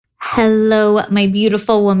Hello, my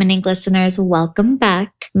beautiful Woman Inc. listeners. Welcome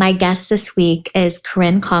back. My guest this week is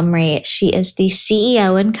Corinne Comrie. She is the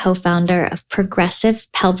CEO and co-founder of progressive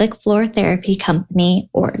pelvic floor therapy company,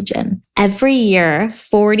 Origin. Every year,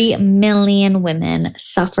 40 million women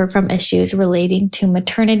suffer from issues relating to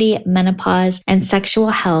maternity, menopause, and sexual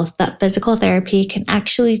health that physical therapy can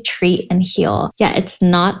actually treat and heal. Yet it's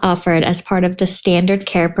not offered as part of the standard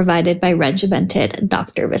care provided by regimented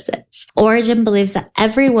doctor visits. Origin believes that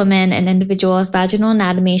every woman and individual with vaginal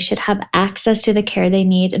anatomy should have access to the care they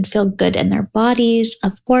need and feel good in their bodies.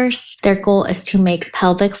 Of course, their goal is to make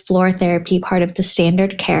pelvic floor therapy part of the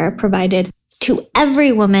standard care provided to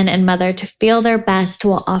every woman and mother to feel their best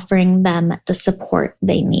while offering them the support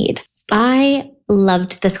they need. I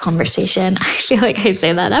loved this conversation. I feel like I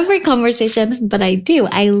say that every conversation, but I do.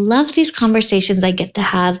 I love these conversations I get to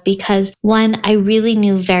have because one, I really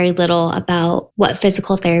knew very little about what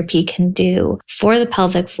physical therapy can do for the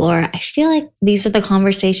pelvic floor. I feel like these are the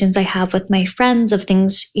conversations I have with my friends of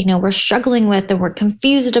things, we're struggling with and we're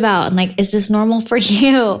confused about. And like, is this normal for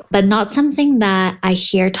you? But not something that I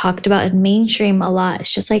hear talked about in mainstream a lot.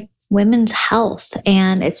 It's just like women's health.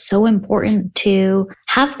 And it's so important to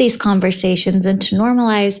have these conversations and to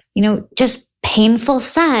normalize, just painful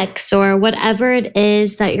sex or whatever it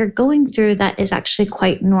is that you're going through that is actually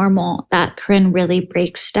quite normal, that Corinne really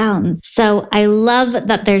breaks down. So I love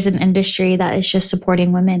that there's an industry that is just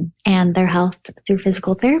supporting women and their health through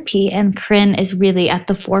physical therapy. And Corinne is really at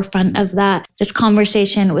the forefront of that. This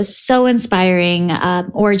conversation was so inspiring.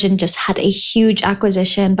 Origin just had a huge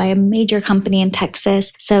acquisition by a major company in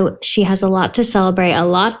Texas. So she has a lot to celebrate, a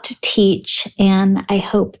lot to teach. And I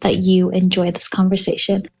hope that you enjoy this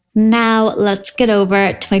conversation. Now, let's get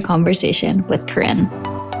over to my conversation with Corinne.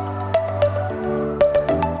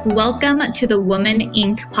 Welcome to the Woman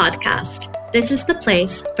Inc. podcast. This is the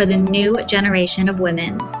place for the new generation of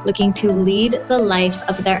women looking to lead the life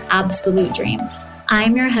of their absolute dreams.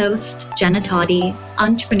 I'm your host, Jenna Toddy,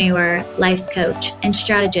 entrepreneur, life coach, and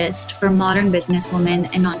strategist for modern businesswomen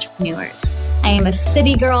and entrepreneurs. I am a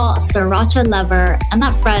city girl, sriracha lover, and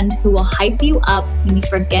that friend who will hype you up when you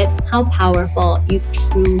forget how powerful you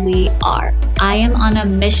truly are. I am on a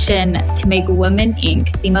mission to make Women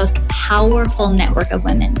Inc. the most powerful network of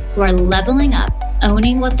women who are leveling up,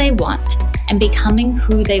 owning what they want, and becoming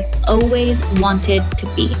who they've always wanted to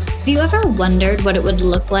be. Have you ever wondered what it would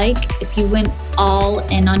look like if you went all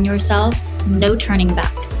in on yourself? No turning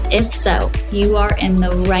back. If so, you are in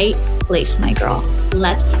the right place, my girl.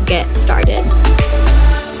 Let's get started.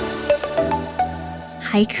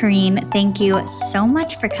 Hi, Corinne. Thank you so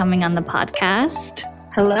much for coming on the podcast.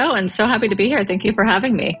 Hello, and so happy to be here. Thank you for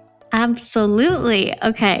having me. Absolutely.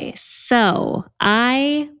 Okay, so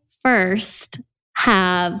I first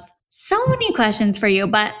have so many questions for you,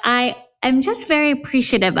 but I'm just very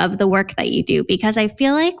appreciative of the work that you do because I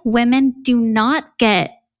feel like women do not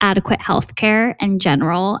get adequate healthcare in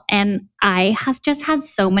general. And I have just had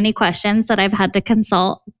so many questions that I've had to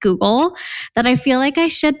consult Google that I feel like I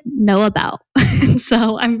should know about.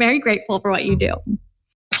 So I'm very grateful for what you do.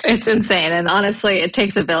 It's insane. And honestly, it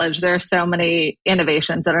takes a village. There are so many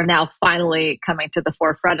innovations that are now finally coming to the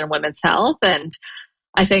forefront in women's health. And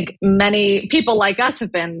I think many people like us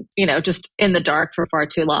have been, just in the dark for far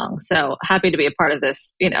too long. So happy to be a part of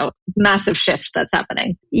this, massive shift that's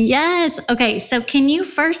happening. Yes. Okay. So can you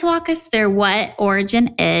first walk us through what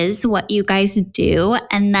Origin is, what you guys do?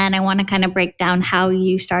 And then I want to kind of break down how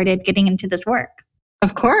you started getting into this work.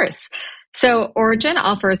 Of course. So Origin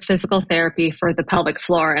offers physical therapy for the pelvic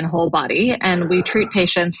floor and whole body, and we treat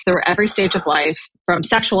patients through every stage of life from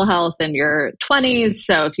sexual health in your 20s.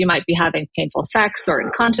 So if you might be having painful sex or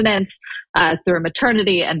incontinence, through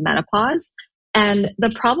maternity and menopause. And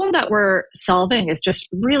the problem that we're solving is just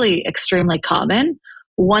really extremely common.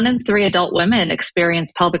 1 in 3 adult women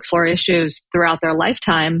experience pelvic floor issues throughout their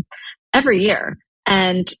lifetime every year.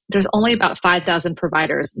 And there's only about 5,000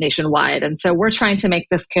 providers nationwide. And so we're trying to make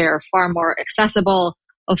this care far more accessible,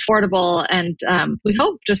 affordable, and we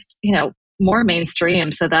hope just, more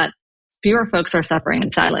mainstream so that fewer folks are suffering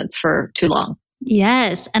in silence for too long.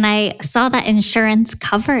 Yes. And I saw that insurance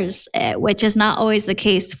covers it, which is not always the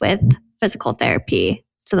case with physical therapy.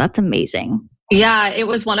 So that's amazing. Yeah, it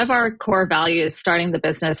was one of our core values starting the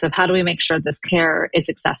business of how do we make sure this care is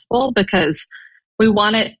accessible because we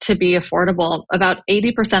want it to be affordable. About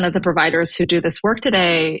 80% of the providers who do this work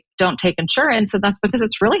today don't take insurance, and that's because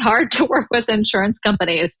it's really hard to work with insurance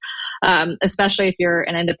companies, especially if you're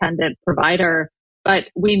an independent provider. But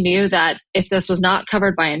we knew that if this was not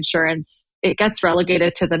covered by insurance, it gets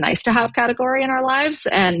relegated to the nice to have category in our lives.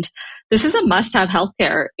 And this is a must have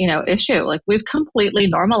healthcare, issue. Like we've completely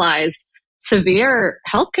normalized severe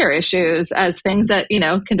healthcare issues as things that,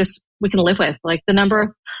 we can live with. Like the number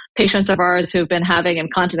of patients of ours who've been having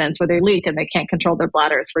incontinence where they leak and they can't control their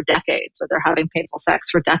bladders for decades, or they're having painful sex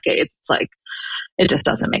for decades. It's like, it just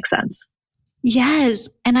doesn't make sense. Yes.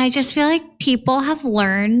 And I just feel like people have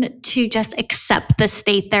learned to just accept the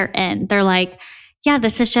state they're in. They're like, yeah,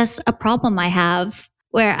 this is just a problem I have.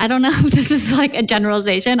 Where I don't know if this is like a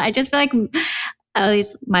generalization. I just feel like at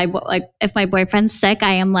least if my boyfriend's sick,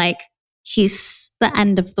 I am like, he's the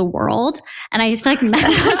end of the world. And I just feel like men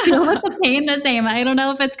don't deal with the pain the same. I don't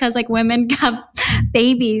know if it's because like women have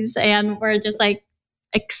babies and we're just like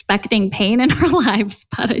expecting pain in our lives,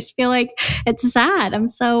 but I feel like it's sad. I'm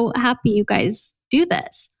so happy you guys do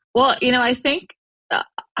this. Well, I think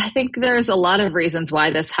there's a lot of reasons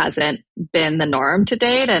why this hasn't been the norm to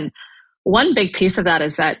date. And one big piece of that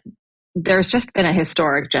is that there's just been a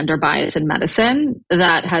historic gender bias in medicine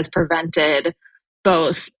that has prevented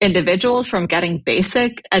both individuals from getting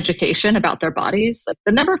basic education about their bodies. Like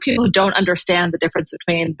the number of people who don't understand the difference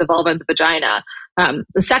between the vulva and the vagina,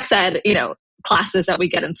 the sex ed, classes that we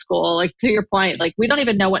get in school, like to your point, like we don't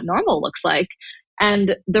even know what normal looks like.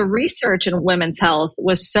 And the research in women's health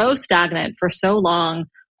was so stagnant for so long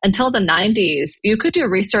until the 90s. You could do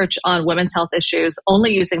research on women's health issues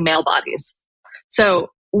only using male bodies. So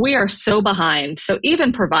we are so behind. So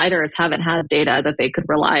even providers haven't had data that they could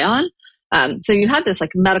rely on. So you had this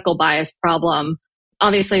like medical bias problem.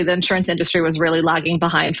 Obviously, the insurance industry was really lagging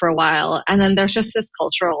behind for a while. And then there's just this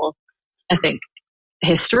cultural, I think,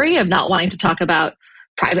 history of not wanting to talk about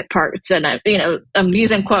private parts. And, I'm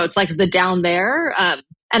using quotes like the down there.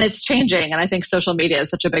 And it's changing. And I think social media is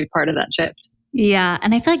such a big part of that shift. Yeah.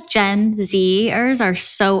 And I feel like Gen Zers are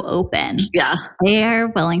so open. Yeah. They are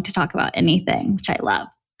willing to talk about anything, which I love.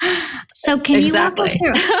 So can you walk us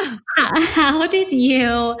through, how did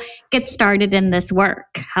you get started in this work?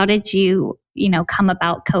 How did you, come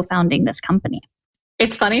about co-founding this company?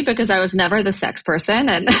 It's funny because I was never the sex person,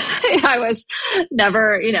 and I was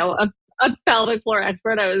never, a pelvic floor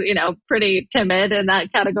expert. I was, pretty timid in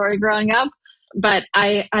that category growing up. But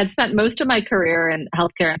I had spent most of my career in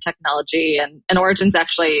healthcare and technology, and Origin's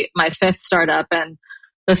actually my fifth startup and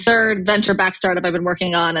the third venture-backed startup I've been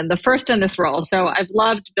working on, and the first in this role. So I've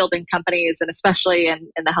loved building companies, and especially in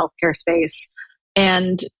the healthcare space.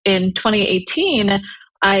 And in 2018,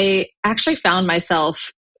 I actually found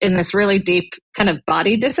myself in this really deep kind of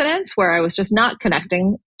body dissonance where I was just not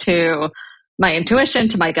connecting to my intuition,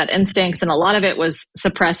 to my gut instincts. And a lot of it was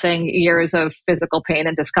suppressing years of physical pain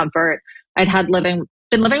and discomfort. I'd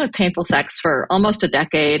been living with painful sex for almost a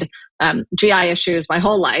decade, GI issues my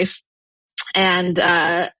whole life, and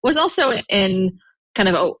was also in kind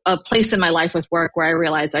of a place in my life with work where I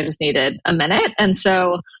realized I just needed a minute. And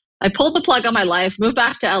so I pulled the plug on my life, moved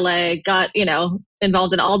back to LA, got,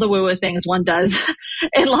 involved in all the woo-woo things one does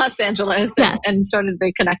in Los Angeles, yes, and started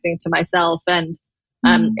reconnecting to myself. And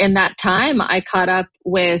in that time, I caught up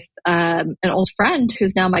with an old friend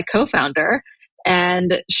who's now my co-founder,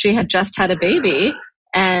 and she had just had a baby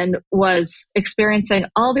and was experiencing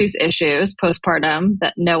all these issues postpartum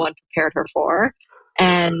that no one prepared her for.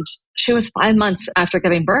 And she was 5 months after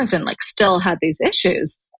giving birth and still had these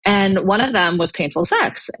issues. And one of them was painful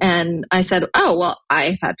sex. And I said, oh, well,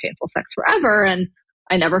 I've had painful sex forever and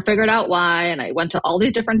I never figured out why. And I went to all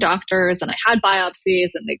these different doctors and I had biopsies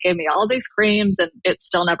and they gave me all these creams and it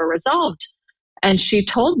still never resolved. And she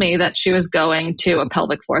told me that she was going to a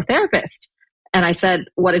pelvic floor therapist. And I said,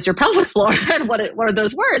 what is your pelvic floor? And what are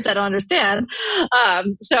those words? I don't understand.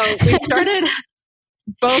 So we started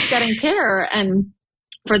both getting care. And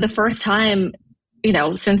for the first time,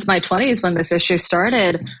 since my 20s when this issue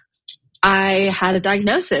started, I had a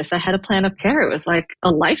diagnosis. I had a plan of care. It was like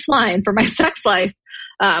a lifeline for my sex life.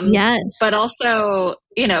 Yes. But also,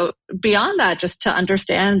 beyond that, just to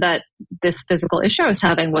understand that this physical issue I was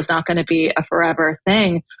having was not going to be a forever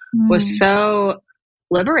thing was so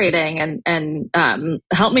liberating and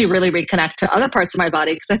helped me really reconnect to other parts of my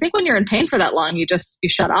body. Because I think when you're in pain for that long, you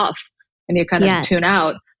shut off and you kind of tune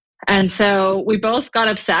out. And so we both got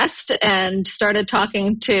obsessed and started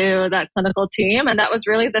talking to that clinical team. And that was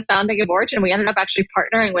really the founding of Origin. We ended up actually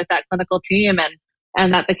partnering with that clinical team.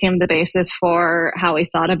 And that became the basis for how we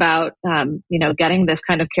thought about, getting this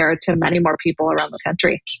kind of care to many more people around the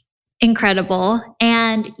country. Incredible.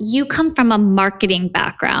 And you come from a marketing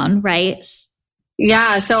background, right?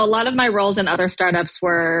 Yeah. So a lot of my roles in other startups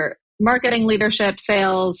were marketing, leadership,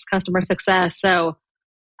 sales, customer success. So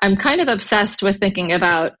I'm kind of obsessed with thinking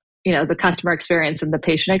about the customer experience and the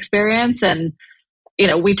patient experience. And,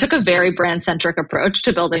 we took a very brand-centric approach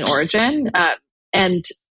to building Origin. And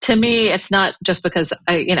to me, it's not just because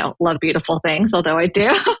I, love beautiful things, although I do.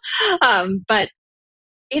 But,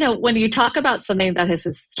 when you talk about something that is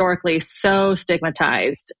historically so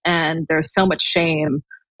stigmatized and there's so much shame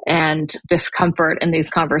and discomfort in these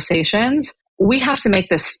conversations, we have to make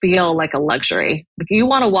this feel like a luxury. Like, you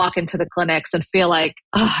want to walk into the clinics and feel like,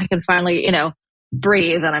 oh, I can finally,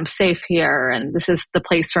 breathe and I'm safe here and this is the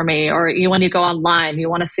place for me. Or when you go online, you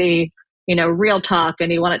want to see, real talk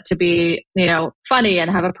and you want it to be, funny and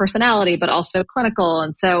have a personality, but also clinical.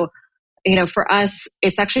 And so, for us,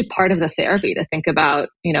 it's actually part of the therapy to think about,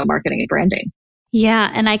 marketing and branding.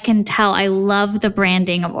 Yeah. And I can tell I love the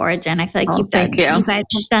branding of Origin. I feel like you guys have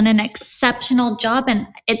done an exceptional job. And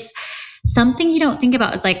it's something you don't think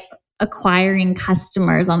about is like acquiring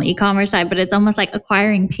customers on the e-commerce side, but it's almost like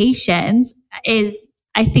acquiring patients is,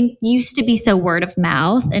 I think, used to be so word of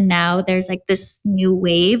mouth. And now there's like this new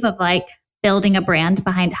wave of like building a brand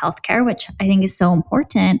behind healthcare, which I think is so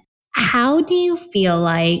important. How do you feel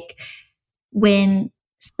like when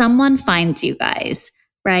someone finds you guys,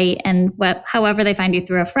 right? And however they find you,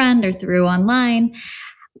 through a friend or through online,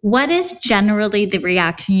 what is generally the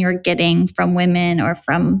reaction you're getting from women or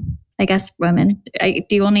from, I guess, women?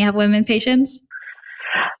 Do you only have women patients?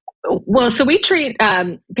 Well, so we treat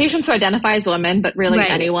patients who identify as women, but really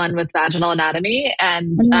anyone with vaginal anatomy,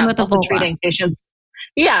 and also treating patients.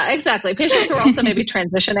 Yeah, exactly. Patients who are also maybe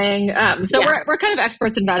transitioning. We're kind of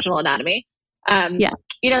experts in vaginal anatomy.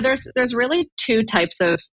 There's really two types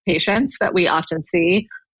of patients that we often see.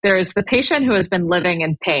 There's the patient who has been living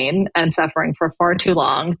in pain and suffering for far too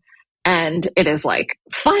long. And it is like,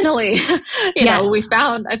 finally,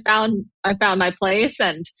 I found my place.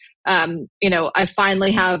 And, I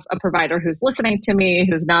finally have a provider who's listening to me,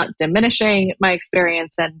 who's not diminishing my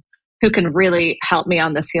experience and who can really help me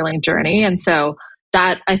on this healing journey. And so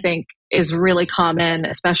that, I think, is really common,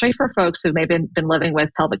 especially for folks who've maybe been living with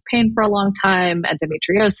pelvic pain for a long time,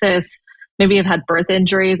 endometriosis, maybe have had birth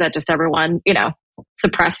injury that just everyone,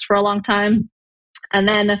 suppressed for a long time. And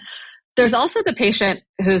then there's also the patient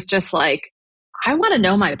who's just like, I want to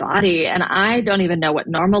know my body and I don't even know what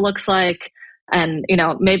normal looks like. And,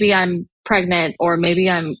 maybe I'm pregnant or maybe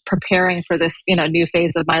I'm preparing for this, new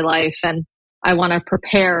phase of my life. And I want to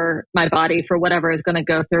prepare my body for whatever is going to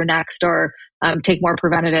go through next, or take more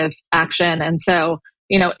preventative action. And so,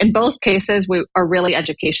 in both cases, we are really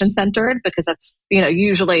education centered because that's,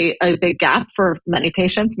 usually a big gap for many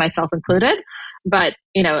patients, myself included. But,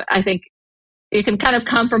 I think you can kind of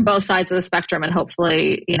come from both sides of the spectrum and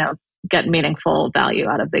hopefully, get meaningful value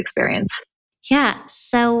out of the experience. Yeah.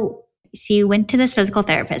 So you went to this physical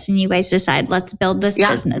therapist and you guys decide, let's build this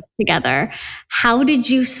business together. How did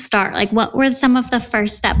you start? Like, what were some of the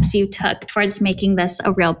first steps you took towards making this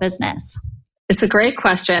a real business? It's a great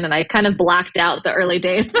question. And I kind of blacked out the early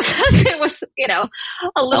days because it was,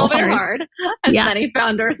 a little bit hard, as many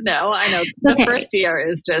founders know. I know the first year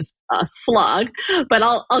is just a slug, but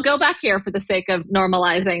I'll go back here for the sake of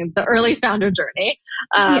normalizing the early founder journey.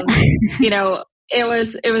 It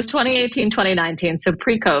was 2018, 2019, so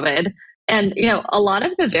pre-COVID. And, a lot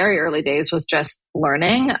of the very early days was just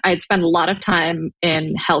learning. I'd spent a lot of time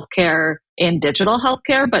in healthcare, in digital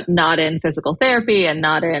healthcare, but not in physical therapy and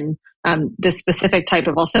not in this specific type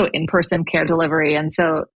of also in-person care delivery. And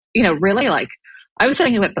so, really like I was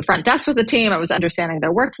sitting at the front desk with the team. I was understanding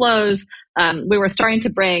their workflows. We were starting to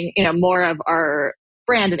bring, more of our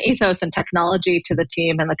brand and ethos and technology to the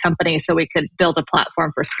team and the company so we could build a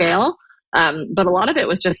platform for scale. But a lot of it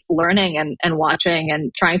was just learning and watching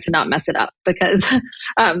and trying to not mess it up because,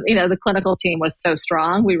 the clinical team was so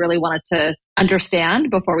strong. We really wanted to understand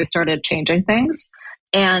before we started changing things.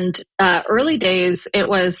 And early days, it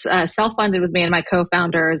was self-funded with me and my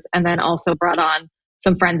co-founders, and then also brought on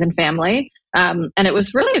some friends and family. And it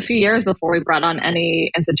was really a few years before we brought on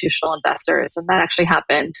any institutional investors. And that actually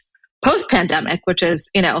happened post-pandemic, which is,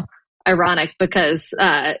 ironic because,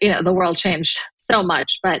 the world changed so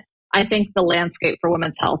much. But I think the landscape for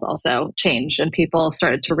women's health also changed and people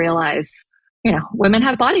started to realize, women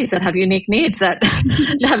have bodies that have unique needs that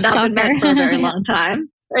have not been met for a very long time.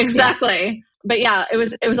 Exactly. Yeah. But yeah, it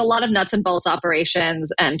was a lot of nuts and bolts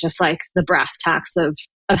operations and just like the brass tacks of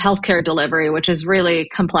healthcare delivery, which is really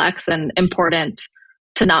complex and important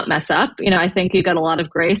to not mess up. I think you get a lot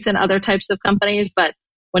of grace in other types of companies, but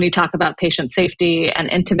when you talk about patient safety and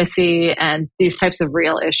intimacy and these types of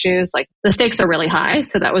real issues, like the stakes are really high.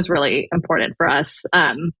 So that was really important for us.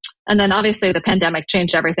 And then obviously the pandemic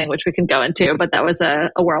changed everything, which we can go into, but that was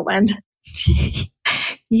a whirlwind.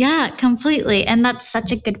 Yeah, completely. And that's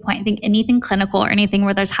such a good point. I think anything clinical or anything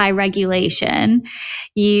where there's high regulation,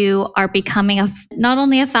 you are becoming not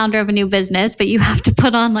only a founder of a new business, but you have to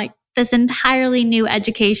put on like this entirely new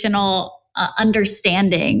educational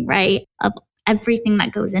understanding, right, of everything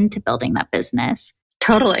that goes into building that business.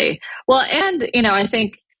 Totally. Well, and, I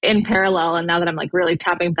think in parallel, and now that I'm like really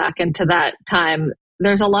tapping back into that time,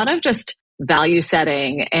 there's a lot of just value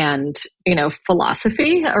setting and,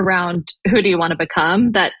 philosophy around who do you want to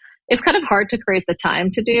become that it's kind of hard to create the time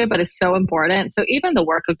to do, but it's so important. So even the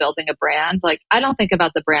work of building a brand, like I don't think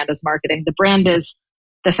about the brand as marketing. The brand is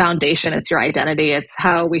the foundation. It's your identity. It's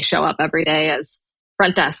how we show up every day as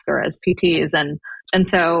front desk or as PTs. And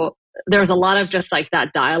so there was a lot of just like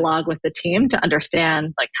that dialogue with the team to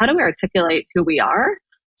understand like how do we articulate who we are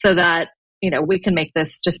so that, we can make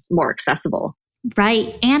this just more accessible.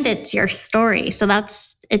 Right. And it's your story. So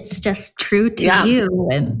it's just true to you.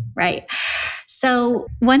 And right. So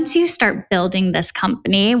once you start building this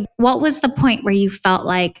company, what was the point where you felt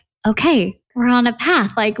like, okay, we're on a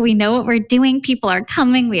path. Like we know what we're doing. People are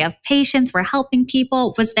coming. We have patients. We're helping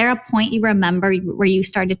people. Was there a point you remember where you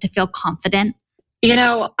started to feel confident?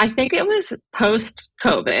 I think it was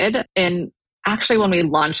post-COVID and actually when we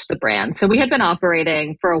launched the brand. So we had been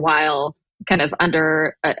operating for a while kind of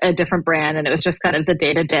under a different brand and it was just kind of the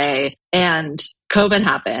day-to-day. And COVID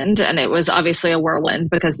happened and it was obviously a whirlwind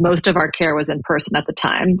because most of our care was in person at the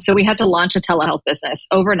time. So we had to launch a telehealth business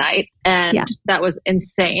overnight. And that was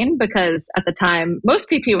insane because at the time, most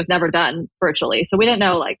PT was never done virtually. So we didn't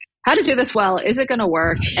know like how to do this well. Is it going to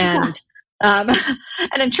work? And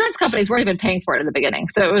and insurance companies weren't even paying for it in the beginning.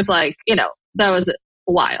 So it was like, that was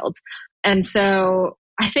wild. And so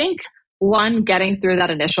I think getting through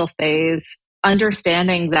that initial phase,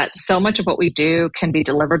 understanding that so much of what we do can be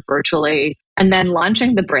delivered virtually, and then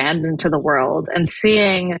launching the brand into the world and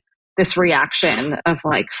seeing this reaction of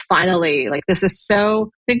like, finally, like this is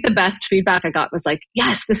so, I think the best feedback I got was like,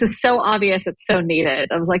 yes, this is so obvious. It's so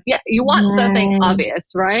needed. I was like, yeah, you want something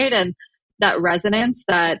obvious, right? And that resonance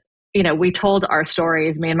that, we told our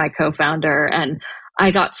stories, me and my co-founder, and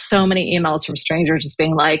I got so many emails from strangers just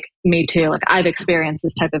being like, me too. Like I've experienced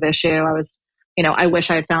this type of issue. I was, I wish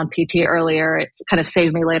I had found PT earlier. It's kind of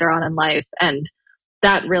saved me later on in life. And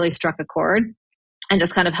that really struck a chord and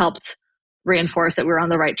just kind of helped reinforce that we were on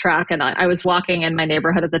the right track. And I was walking in my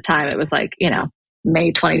neighborhood at the time. It was like,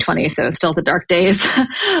 May 2020. So it was still the dark days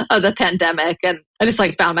of the pandemic. And I just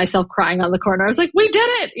like found myself crying on the corner. I was like, we did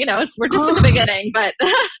it. We're just at the beginning, but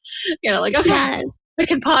like, okay. Yes. We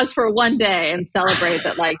can pause for one day and celebrate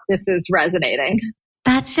that like this is resonating.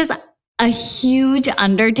 That's just a huge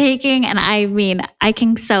undertaking. And I mean, I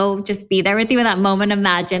can so just be there with you in that moment.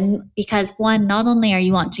 Imagine, because one, not only are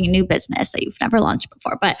you launching a new business that you've never launched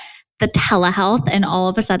before, but the telehealth and all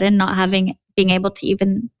of a sudden being able to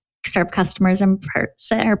even serve customers in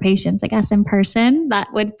person or patients, I guess, in person, that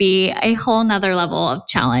would be a whole nother level of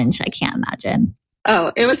challenge. I can't imagine.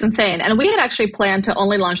 Oh, it was insane. And we had actually planned to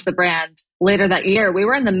only launch the brand later that year. We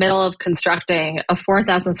were in the middle of constructing a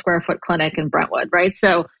 4,000 square foot clinic in Brentwood, right?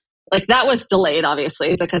 So like that was delayed,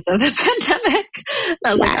 obviously, because of the pandemic. And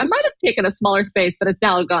I was like, I might have taken a smaller space, but it's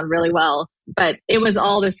now gone really well. But it was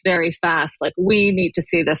all this very fast. Like we need to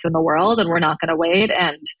see this in the world and we're not going to wait.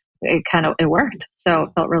 And it worked. So it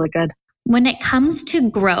felt really good. When it comes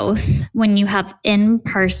to growth, when you have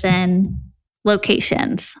in-person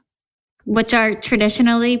locations, which are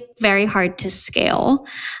traditionally very hard to scale,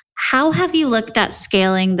 how have you looked at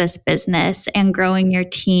scaling this business and growing your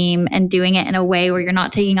team and doing it in a way where you're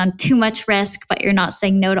not taking on too much risk, but you're not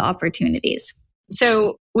saying no to opportunities?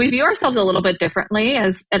 So we view ourselves a little bit differently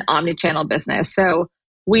as an omni-channel business. So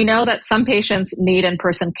we know that some patients need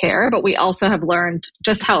in-person care, but we also have learned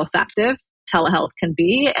just how effective telehealth can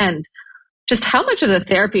be and just how much of the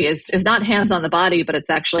therapy is not hands on the body, but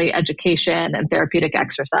it's actually education and therapeutic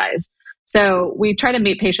exercise. So we try to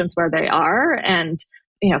meet patients where they are. And,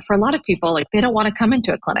 for a lot of people, like they don't want to come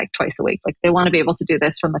into a clinic twice a week. Like they want to be able to do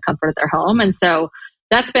this from the comfort of their home. And so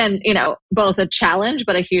that's been, both a challenge,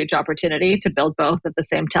 but a huge opportunity to build both at the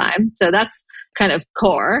same time. So that's kind of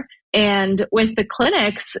core. And with the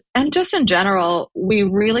clinics and just in general, we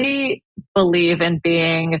really believe in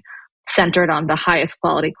being centered on the highest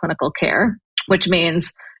quality clinical care, which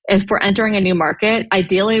means if we're entering a new market,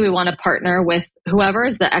 ideally we want to partner with whoever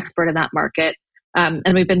is the expert in that market. And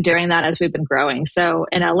we've been doing that as we've been growing. So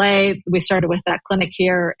in LA, we started with that clinic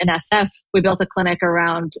here in SF. We built a clinic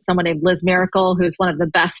around someone named Liz Miracle, who's one of the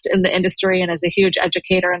best in the industry and is a huge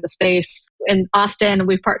educator in the space. In Austin,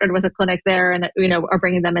 we've partnered with a clinic there and, are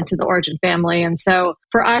bringing them into the Origin family. And so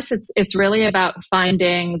for us, it's really about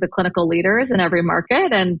finding the clinical leaders in every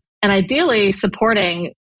market and ideally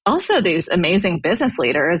supporting also these amazing business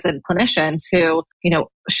leaders and clinicians who,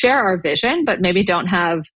 share our vision, but maybe don't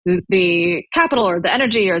have the capital or the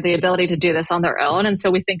energy or the ability to do this on their own. And so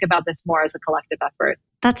we think about this more as a collective effort.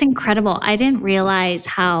 That's incredible. I didn't realize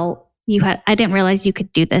you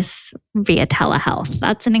could do this via telehealth.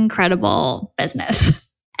 That's an incredible business.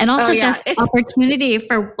 And also just opportunity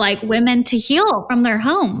for like women to heal from their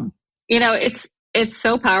home. It's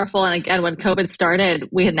so powerful. And again, when COVID started,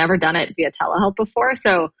 we had never done it via telehealth before.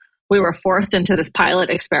 So we were forced into this pilot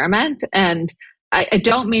experiment. And I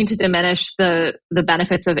don't mean to diminish the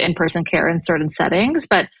benefits of in-person care in certain settings,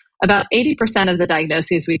 but about 80% of the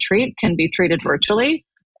diagnoses we treat can be treated virtually.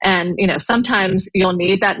 And, sometimes you'll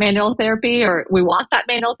need that manual therapy, or we want that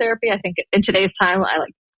manual therapy. I think in today's time,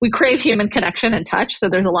 we crave human connection and touch. So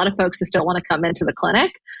there's a lot of folks who still want to come into the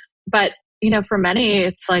clinic. But, for many,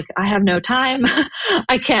 it's like, I have no time.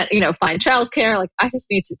 I can't, find childcare. Like, I just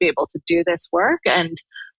need to be able to do this work. And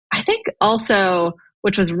I think also,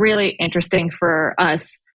 which was really interesting for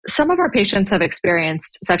us, some of our patients have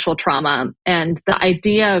experienced sexual trauma, and the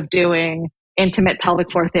idea of doing intimate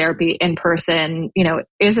pelvic floor therapy in person,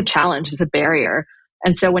 is a challenge, is a barrier.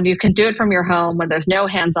 And so when you can do it from your home, when there's no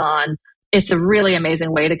hands-on, it's a really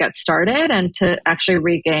amazing way to get started and to actually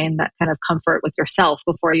regain that kind of comfort with yourself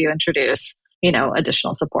before you introduce,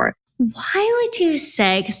 additional support. Why would you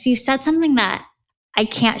say, because you said something that I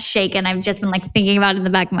can't shake, and I've just been thinking about it in the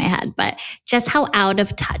back of my head, but just how out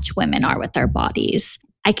of touch women are with their bodies.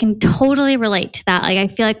 I can totally relate to that. I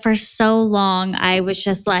feel like for so long, I was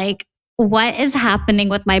just like, what is happening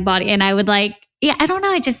with my body? And I would I don't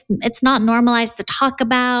know. It's not normalized to talk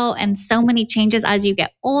about, and so many changes as you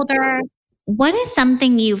get older. What is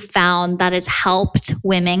something you've found that has helped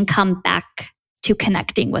women come back to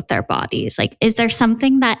connecting with their bodies? Is there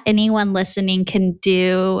something that anyone listening can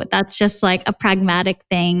do that's just a pragmatic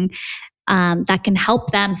thing that can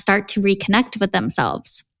help them start to reconnect with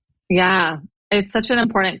themselves? Yeah, it's such an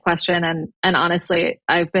important question. And honestly,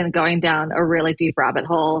 I've been going down a really deep rabbit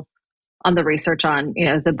hole on the research on,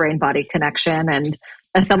 the brain-body connection. And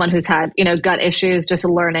as someone who's had, gut issues, just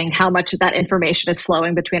learning how much of that information is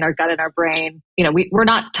flowing between our gut and our brain, we're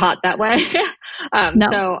not taught that way. No.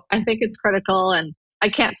 So I think it's critical, and I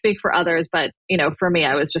can't speak for others, but, for me,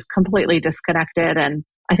 I was just completely disconnected. And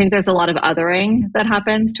I think there's a lot of othering that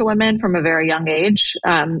happens to women from a very young age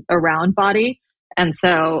around body. And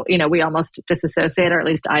so, we almost disassociate, or at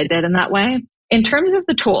least I did in that way. In terms of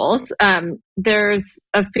the tools, there's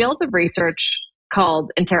a field of research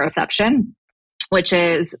called interoception, which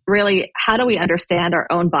is really how do we understand our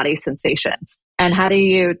own body sensations, and how do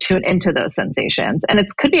you tune into those sensations? And it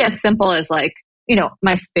could be as simple as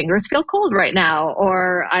my fingers feel cold right now,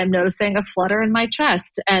 or I'm noticing a flutter in my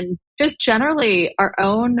chest. And just generally our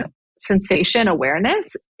own sensation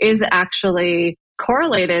awareness is actually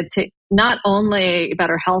correlated to not only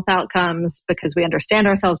better health outcomes because we understand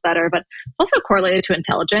ourselves better, but also correlated to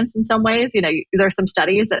intelligence in some ways. There are some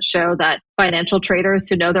studies that show that financial traders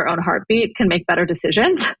who know their own heartbeat can make better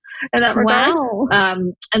decisions in that regard. Wow.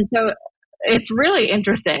 And so it's really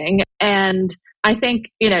interesting. And I think,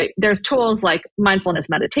 there's tools like mindfulness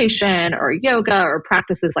meditation or yoga or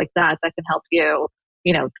practices like that can help you,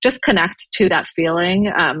 just connect to that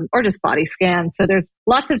feeling, or just body scans. So there's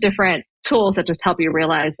lots of different tools that just help you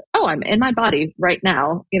realize, oh, I'm in my body right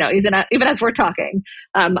now. Even as we're talking,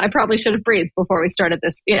 I probably should have breathed before we started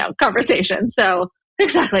this, conversation. So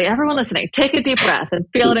exactly, everyone listening, take a deep breath and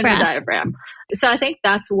feel it in your diaphragm. So I think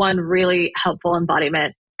that's one really helpful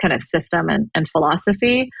embodiment kind of system and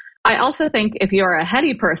philosophy. I also think if you're a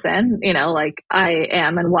heady person, like I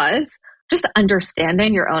am and was, just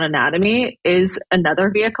understanding your own anatomy is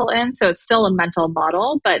another vehicle in. So it's still a mental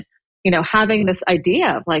model, but, having this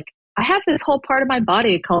idea of I have this whole part of my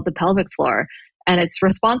body called the pelvic floor, and it's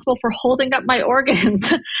responsible for holding up my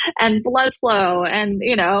organs and blood flow and,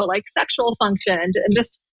 sexual function, and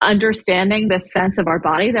just understanding this sense of our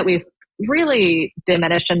body that we've really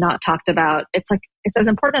diminished and not talked about. It's as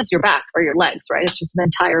important as your back or your legs, right? It's just an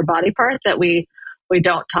entire body part that we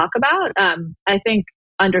don't talk about. I think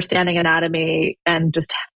understanding anatomy and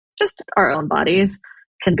just our own bodies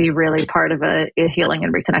can be really part of a healing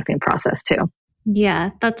and reconnecting process too. Yeah,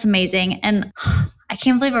 that's amazing. And I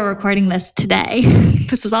can't believe we're recording this today.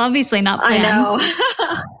 This was obviously not planned. I know.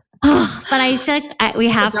 But I feel like we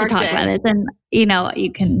have to talk about it. And,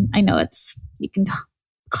 you can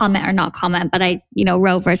comment or not comment, but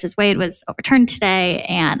Roe versus Wade was overturned today.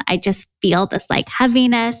 And I just feel this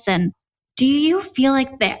heaviness. And do you feel like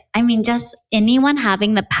just anyone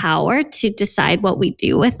having the power to decide what we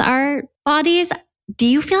do with our bodies, do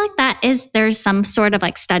you feel like there's some sort of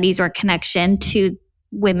studies or connection to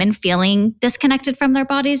women feeling disconnected from their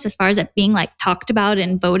bodies as far as it being like talked about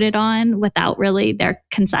and voted on without really their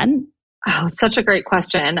consent? Oh, such a great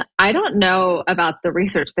question. I don't know about the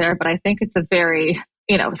research there, but I think it's a very,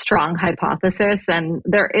 strong hypothesis. And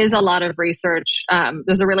there is a lot of research.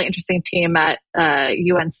 There's a really interesting team at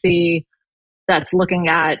UNC that's looking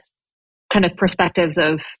at kind of perspectives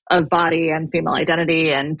of body and female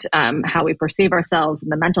identity and how we perceive ourselves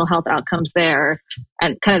and the mental health outcomes there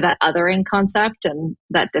and kind of that othering concept and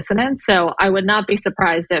that dissonance. So I would not be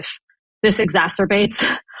surprised if this exacerbates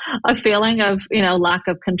a feeling of, lack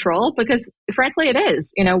of control, because frankly it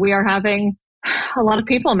is. We are having a lot of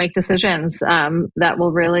people make decisions that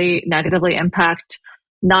will really negatively impact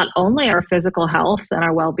not only our physical health and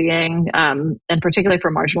our well-being, and particularly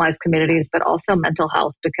for marginalized communities, but also mental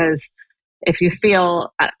health, because if you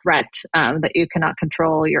feel at threat that you cannot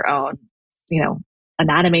control your own,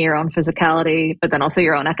 anatomy, your own physicality, but then also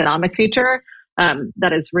your own economic future,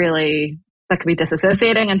 that can be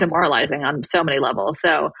disassociating and demoralizing on so many levels.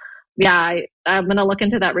 So yeah, I'm going to look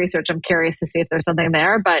into that research. I'm curious to see if there's something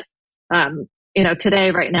there, but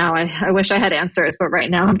today, right now, I wish I had answers, but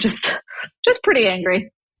right now I'm just pretty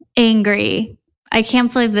angry. Angry. I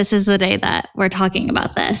can't believe this is the day that we're talking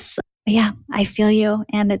about this. Yeah, I feel you.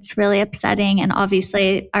 And it's really upsetting. And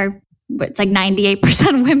obviously it's like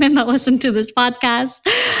 98% women that listen to this podcast,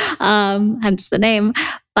 hence the name.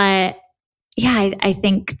 But yeah, I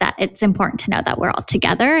think that it's important to know that we're all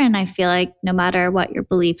together. And I feel like no matter what your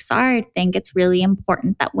beliefs are, I think it's really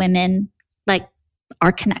important that women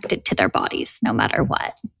are connected to their bodies no matter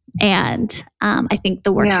what. And I think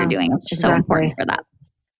the work you're doing is just so important for that.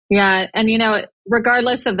 Yeah. And,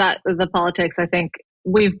 regardless of that, the politics, I think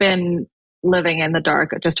we've been living in the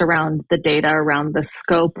dark just around the data, around the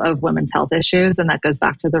scope of women's health issues. And that goes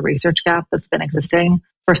back to the research gap that's been existing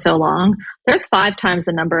for so long. There's 5 times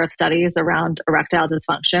the number of studies around erectile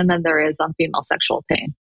dysfunction than there is on female sexual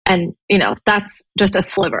pain. And, that's just a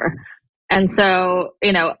sliver. And so,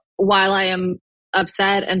 while I am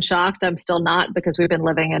upset and shocked, I'm still not, because we've been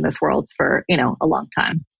living in this world for, a long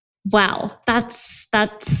time. Wow. That's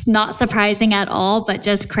not surprising at all, but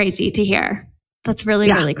just crazy to hear. That's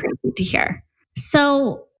really, really crazy to hear.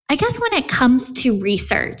 So I guess when it comes to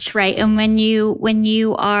research, right? And when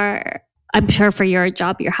you are, I'm sure for your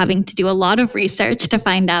job, you're having to do a lot of research to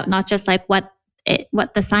find out not just like what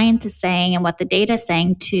the science is saying and what the data is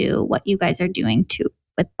saying to what you guys are doing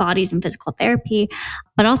with bodies and physical therapy,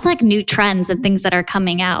 but also like new trends and things that are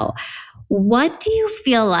coming out. What do you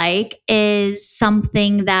feel like is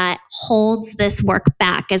something that holds this work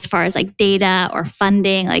back as far as like data or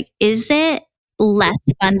funding? Like, is it less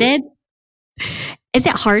funded? Is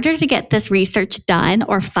it harder to get this research done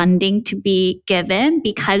or funding to be given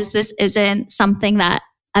because this isn't something that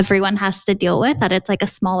everyone has to deal with, that it's like a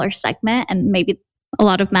smaller segment and maybe a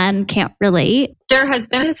lot of men can't relate? There has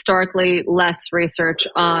been historically less research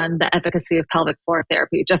on the efficacy of pelvic floor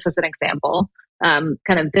therapy, just as an example. Kind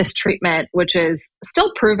of this treatment, which is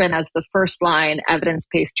still proven as the first line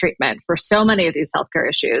evidence-based treatment for so many of these healthcare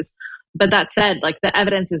issues. But that said, like, the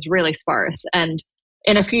evidence is really sparse. And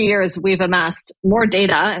in a few years, we've amassed more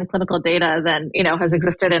data and clinical data than, has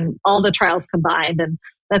existed in all the trials combined. And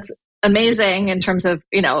that's amazing in terms of,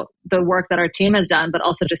 the work that our team has done, but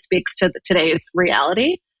also just speaks to today's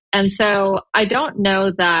reality. And so I don't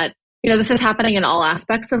know that, this is happening in all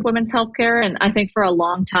aspects of women's healthcare. And I think for a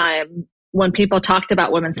long time, when people talked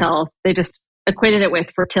about women's health, they just equated it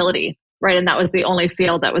with fertility, right? And that was the only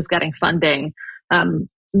field that was getting funding.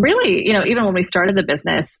 Really, even when we started the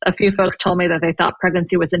business, a few folks told me that they thought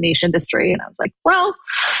pregnancy was a niche industry. And I was like, well,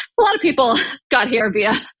 a lot of people got here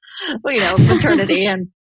via, maternity. And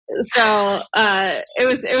so it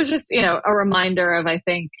was just, a reminder of, I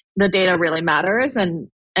think, the data really matters. And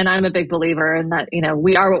I'm a big believer in that,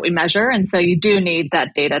 we are what we measure. And so you do need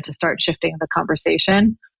that data to start shifting the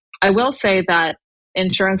conversation. I will say that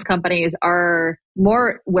insurance companies are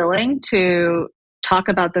more willing to talk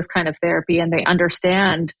about this kind of therapy, and they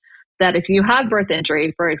understand that if you have birth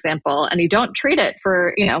injury, for example, and you don't treat it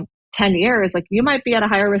for, 10 years, like, you might be at a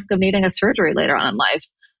higher risk of needing a surgery later on in life.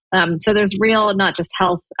 So there's real, not just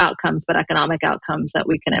health outcomes, but economic outcomes that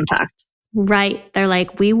we can impact. Right. They're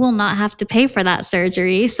like, we will not have to pay for that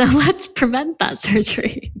surgery, so let's prevent that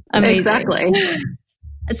surgery. Amazing. Exactly.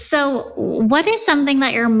 So what is something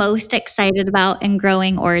that you're most excited about in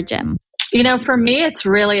growing Origin? For me, it's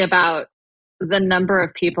really about the number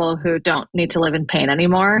of people who don't need to live in pain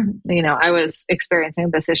anymore. I was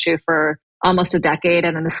experiencing this issue for almost a decade.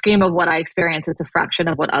 And in the scheme of what I experience, it's a fraction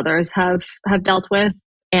of what others have dealt with.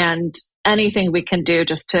 And anything we can do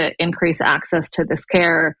just to increase access to this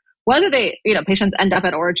care, whether they, patients end up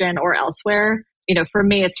at Origin or elsewhere, for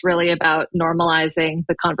me, it's really about normalizing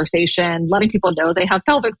the conversation, letting people know they have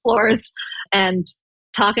pelvic floors, and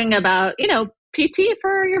talking about, PT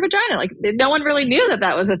for your vagina. Like, no one really knew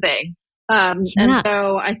that was a thing. And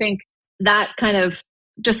so I think that kind of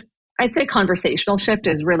I'd say conversational shift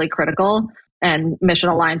is really critical and mission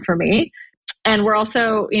aligned for me. And we're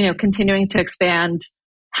also, continuing to expand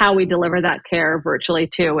how we deliver that care virtually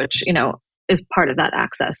too, which, is part of that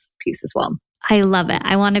access piece as well. I love it.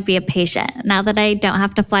 I want to be a patient now that I don't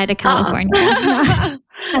have to fly to California.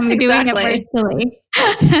 I'm doing it virtually.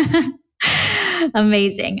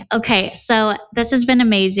 Amazing. Okay. So this has been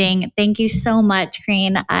amazing. Thank you so much,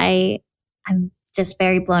 Corinne. I'm just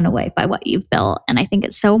very blown away by what you've built. And I think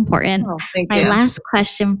it's so important. My last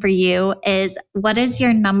question for you is, what is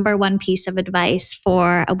your number one piece of advice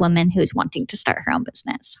for a woman who's wanting to start her own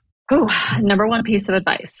business? Number one piece of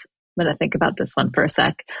advice. I'm going to think about this one for a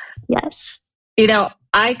sec. Yes.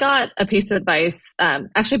 I got a piece of advice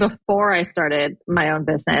actually before I started my own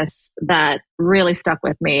business that really stuck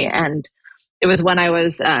with me. And it was when I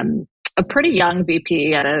was a pretty young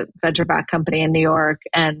VP at a venture-backed company in New York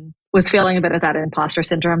and was feeling a bit of that imposter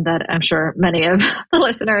syndrome that I'm sure many of the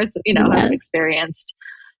listeners, have experienced.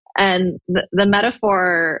 And the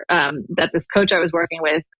metaphor that this coach I was working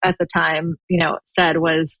with at the time, said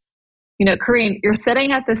was, Corinne, you're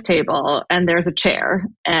sitting at this table and there's a chair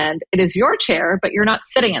and it is your chair, but you're not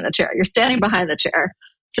sitting in the chair. You're standing behind the chair.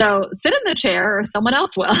 So sit in the chair or someone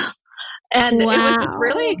else will. And It was this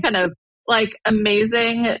really kind of like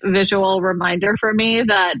amazing visual reminder for me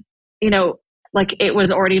that, like it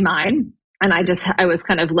was already mine. And I was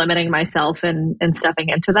kind of limiting myself in stepping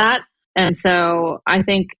into that. And so I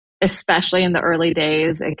think especially in the early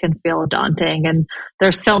days, it can feel daunting. And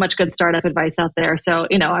there's so much good startup advice out there. So,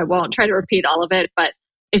 I won't try to repeat all of it, but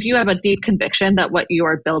if you have a deep conviction that what you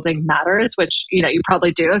are building matters, which, you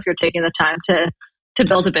probably do if you're taking the time to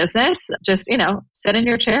build a business, just, sit in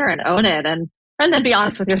your chair and own it. And then be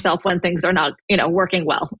honest with yourself when things are not, working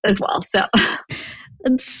well as well. So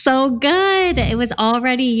it's so good. It was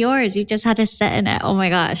already yours. You just had to sit in it. Oh my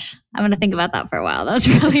gosh. I'm going to think about that for a while. That's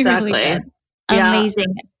really, really good. Yeah.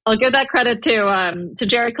 Amazing. I'll give that credit to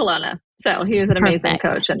Jerry Colonna. So he was an amazing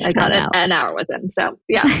coach and I got an hour with him. So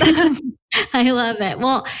yeah. I love it.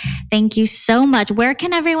 Well, thank you so much. Where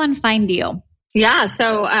can everyone find you? Yeah.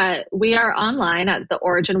 So we are online at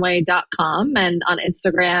theoriginway.com and on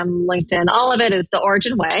Instagram, LinkedIn, all of it is The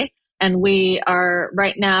Origin Way. And we are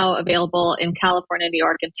right now available in California, New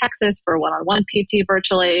York, and Texas for one-on-one PT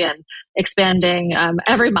virtually and expanding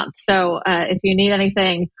every month. So if you need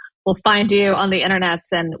anything, we'll find you on the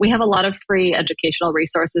internets. And we have a lot of free educational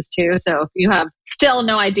resources too. So if you have still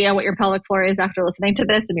no idea what your pelvic floor is after listening to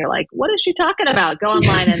this and you're like, what is she talking about? Go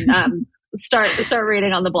online and start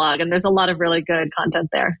reading on the blog. And there's a lot of really good content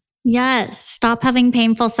there. Yes. Stop having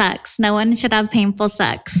painful sex. No one should have painful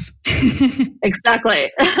sex.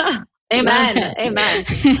 Exactly. Amen. Amen.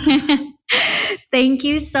 Thank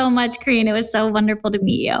you so much, Corinne. It was so wonderful to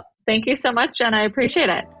meet you. Thank you so much, Jen. I appreciate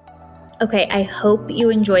it. Okay, I hope you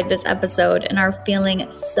enjoyed this episode and are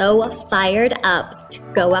feeling so fired up to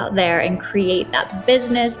go out there and create that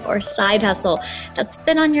business or side hustle that's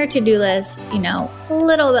been on your to-do list, a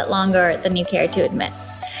little bit longer than you care to admit.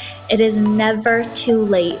 It is never too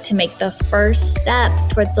late to make the first step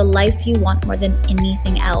towards the life you want more than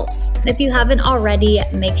anything else. And if you haven't already,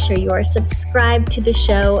 make sure you are subscribed to the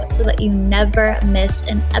show so that you never miss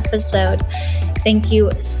an episode. Thank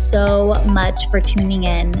you so much for tuning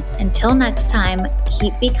in. Until next time,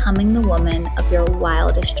 keep becoming the woman of your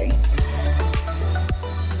wildest dreams.